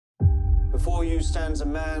Before you stands a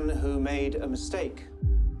man who made a mistake.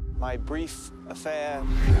 My brief affair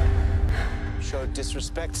showed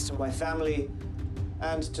disrespect to my family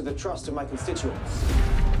and to the trust of my constituents.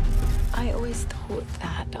 I always thought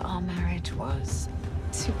that our marriage was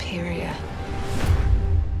superior.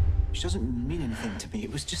 Which doesn't mean anything to me.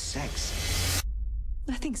 It was just sex.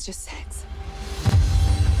 Nothing's just sex.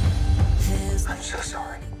 I'm so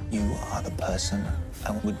sorry. You are the person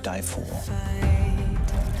I would die for.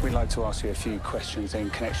 We'd like to ask you a few questions in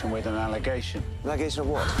connection with an allegation. Allegation of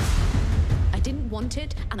what? I didn't want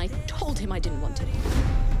it, and I told him I didn't want it.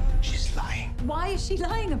 She's lying. Why is she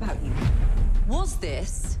lying about you? Was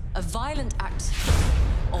this a violent act,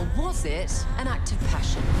 or was it an act of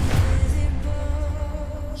passion?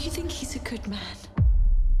 You think he's a good man?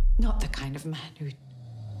 Not the kind of man who...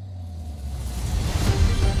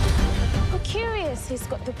 I'm curious who's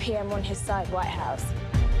got the PM on his side, White House.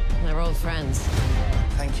 They're old friends.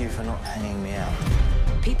 Thank you for not hanging me out.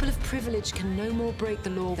 People of privilege can no more break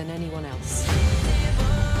the law than anyone else.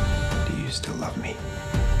 Do you still love me?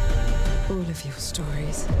 All of your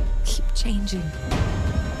stories keep changing.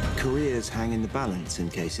 Careers hang in the balance in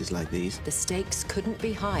cases like these. The stakes couldn't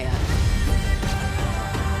be higher.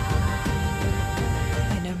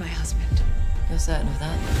 I know my husband. You're certain of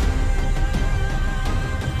that?